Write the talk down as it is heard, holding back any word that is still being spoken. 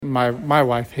my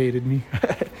wife hated me.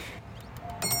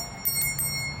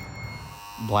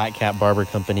 Black Cat Barber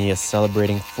Company is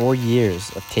celebrating 4 years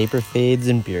of taper fades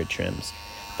and beard trims.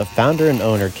 The founder and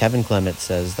owner, Kevin Clement,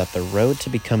 says that the road to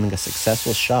becoming a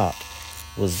successful shop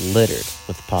was littered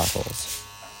with potholes.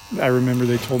 I remember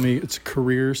they told me it's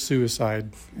career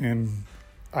suicide. And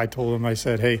I told them, I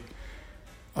said, hey,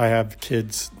 I have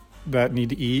kids that need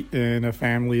to eat and a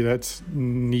family that's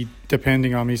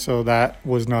depending on me. So that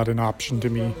was not an option to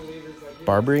me.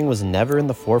 Barbering was never in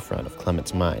the forefront of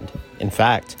Clement's mind. In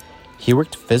fact, he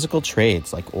worked physical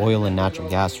trades like oil and natural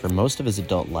gas for most of his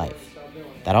adult life.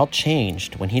 That all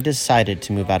changed when he decided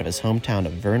to move out of his hometown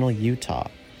of Vernal, Utah,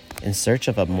 in search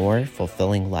of a more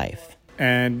fulfilling life.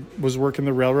 And was working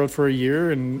the railroad for a year,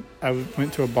 and I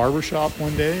went to a barber shop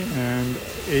one day, and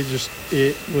it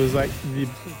was like the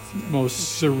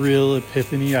most surreal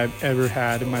epiphany I've ever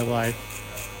had in my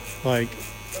life. Like,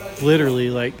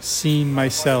 literally, like, seeing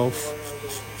myself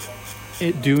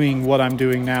doing what I'm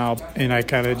doing now. And I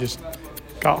kind of just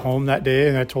got home that day,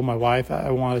 and I told my wife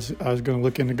I was going to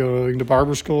look into going to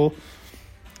barber school.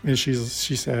 And she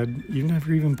said, "You've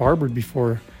never even barbered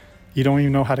before. You don't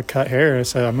even know how to cut hair." I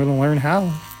said, "I'm going to learn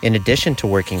how." In addition to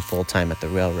working full-time at the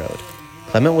railroad,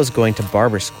 Clement was going to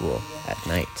barber school at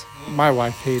night. My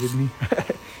wife hated me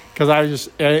because I was just,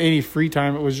 at any free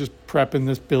time, it was just prepping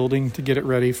this building to get it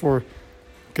ready for,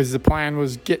 because the plan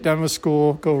was get done with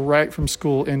school, go right from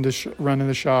school into running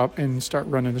the shop, and start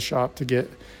running the shop to get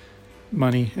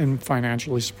money and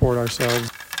financially support ourselves.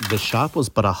 The shop was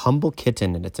but a humble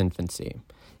kitten in its infancy.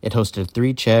 It hosted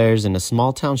 3 chairs in a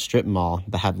small-town strip mall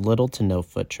that had little to no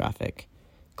foot traffic.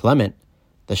 Clement,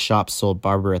 the shop's sole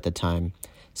barber at the time,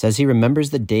 says he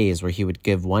remembers the days where he would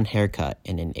give one haircut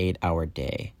in an 8-hour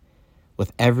day.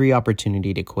 With every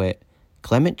opportunity to quit,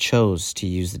 Clement chose to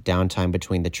use the downtime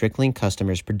between the trickling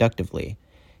customers productively,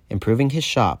 improving his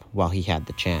shop while he had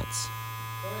the chance.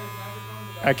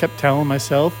 I kept telling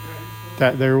myself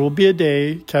that there will be a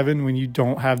day, Kevin, when you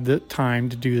don't have the time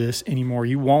to do this anymore.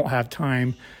 You won't have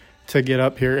time to get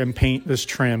up here and paint this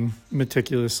trim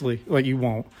meticulously. Like, you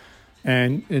won't.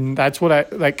 And that's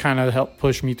what that kind of helped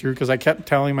push me through, because I kept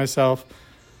telling myself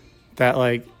that,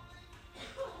 like,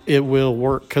 it will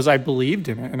work, because I believed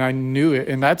in it and I knew it.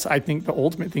 And that's, I think, the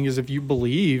ultimate thing is if you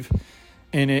believe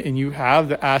in it and you have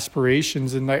the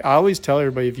aspirations. And I always tell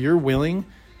everybody, if you're willing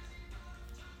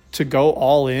to go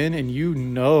all in and you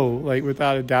know, like,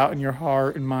 without a doubt in your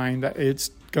heart and mind that it's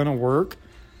going to work,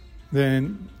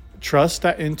 then trust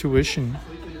that intuition.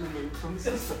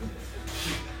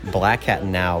 Black Cat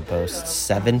now boasts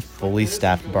 7 fully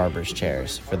staffed barber's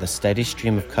chairs for the steady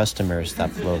stream of customers that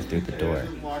flow through the door.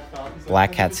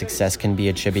 Black Cat's success can be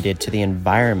attributed to the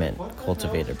environment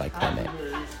cultivated by Clement.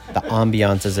 The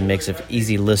ambiance is a mix of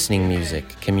easy listening music,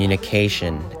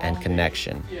 communication, and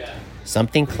connection.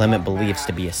 Something Clement believes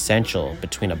to be essential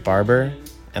between a barber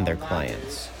and their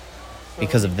clients.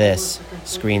 Because of this,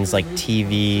 screens like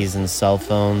TVs and cell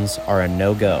phones are a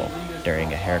no-go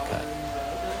during a haircut.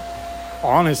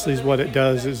 Honestly, is what it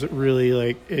does is it really,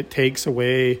 like, it takes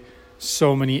away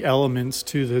so many elements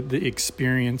to the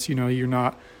experience. You know, you're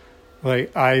not,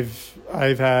 like, I've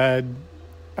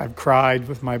cried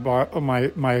with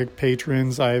my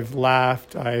patrons. I've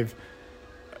laughed. I've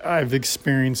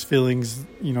experienced feelings,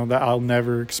 you know, that I'll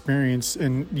never experience.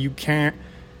 And you can't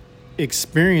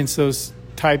experience those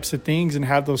types of things and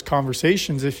have those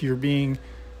conversations if you're being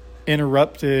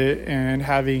interrupted and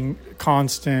having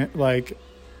constant, like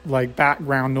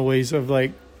background noise of,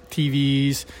 like,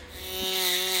 TVs.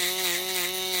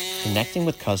 Connecting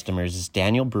with customers is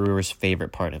Daniel Brewer's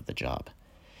favorite part of the job.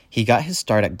 He got his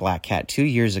start at Black Cat 2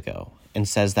 years ago and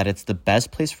says that it's the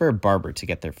best place for a barber to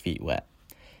get their feet wet,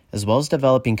 as well as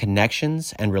developing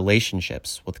connections and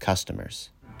relationships with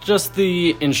customers. Just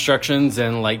the instructions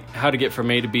and, like, how to get from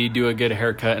A to B, do a good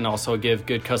haircut, and also give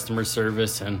good customer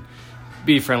service and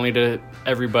be friendly to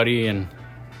everybody. And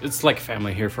it's like a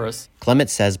family here for us. Clement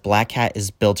says Black Cat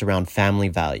is built around family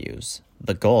values.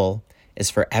 The goal is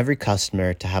for every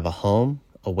customer to have a home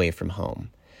away from home,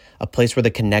 a place where the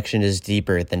connection is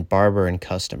deeper than barber and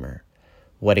customer.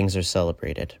 Weddings are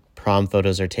celebrated, prom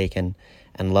photos are taken,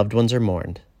 and loved ones are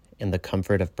mourned in the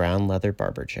comfort of brown leather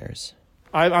barber chairs.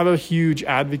 I'm a huge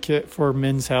advocate for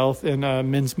men's health and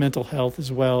men's mental health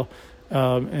as well,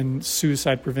 and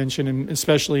suicide prevention, and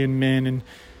especially in men,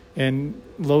 and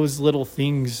those little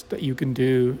things that you can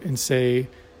do and say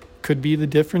could be the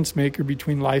difference maker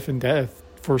between life and death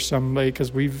for somebody.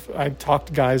 Because I've talked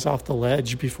to guys off the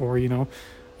ledge before, you know.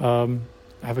 I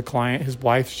have a client, his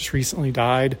wife just recently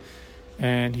died,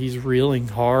 and he's reeling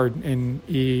hard, and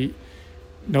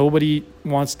nobody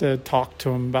wants to talk to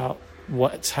him about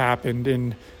what's happened.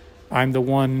 And I'm the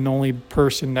one and only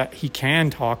person that he can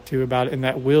talk to about it and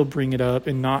that will bring it up,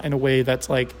 and not in a way that's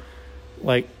like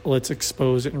let's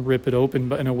expose it and rip it open,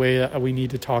 but in a way that we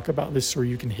need to talk about this so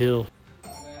you can heal.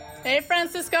 Hey,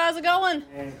 Francisco, how's it going?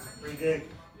 Hey, pretty good.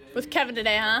 With Kevin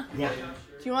today, huh? Yeah.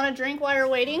 Do you want a drink while you're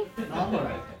waiting?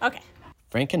 Okay.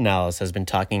 Frank Canales has been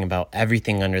talking about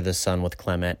everything under the sun with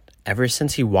Clement ever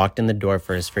since he walked in the door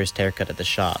for his first haircut at the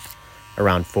shop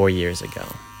around 4 years ago.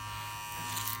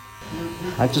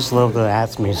 I just love the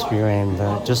atmosphere and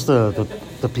just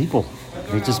the people.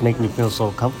 They just make me feel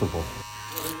so comfortable.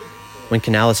 When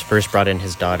Canales first brought in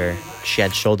his daughter, she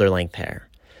had shoulder-length hair.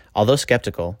 Although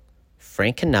skeptical,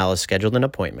 Frank Canales scheduled an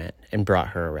appointment and brought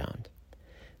her around.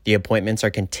 The appointments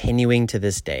are continuing to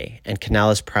this day, and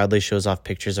Canales proudly shows off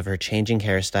pictures of her changing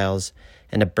hairstyles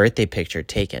and a birthday picture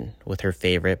taken with her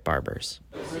favorite barbers.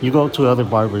 You go to other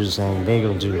barbers and they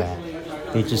don't do that.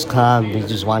 They just come, they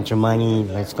just want your money,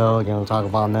 let's go, they don't talk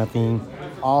about nothing.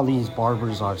 All these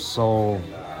barbers are so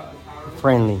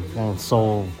friendly and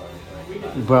so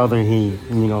brotherly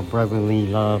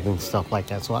love and stuff like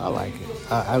that. So I like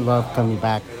it. I love coming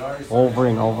back over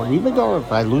and over. Even though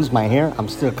if I lose my hair, I'm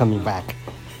still coming back.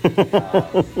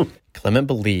 Clement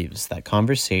believes that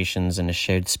conversations in a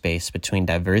shared space between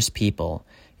diverse people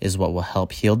is what will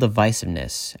help heal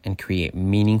divisiveness and create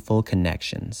meaningful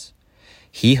connections.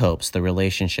 He hopes the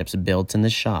relationships built in the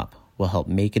shop will help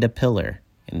make it a pillar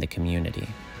in the community.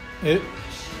 It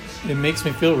makes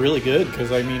me feel really good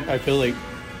because, I mean, I feel like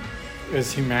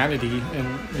as humanity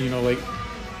and, you know, like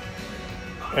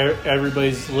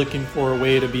everybody's looking for a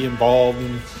way to be involved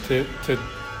and to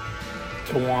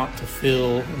want to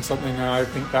feel in something. And I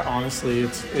think that honestly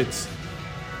it's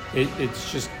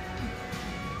just,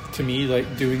 to me,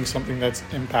 like doing something that's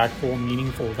impactful and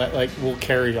meaningful that like will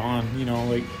carry on, you know,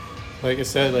 like I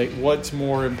said, like what's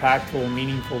more impactful and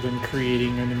meaningful than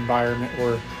creating an environment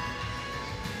where,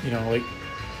 you know, like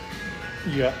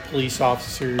you got police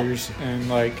officers and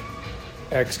like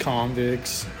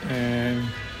ex-convicts and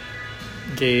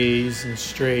gays and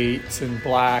straights and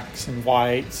blacks and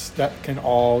whites that can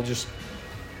all just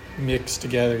mix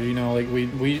together, you know, like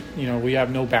we you know, we have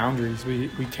no boundaries.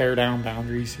 We tear down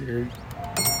boundaries here.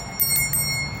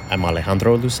 I'm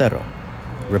Alejandro Lucero,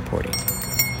 reporting.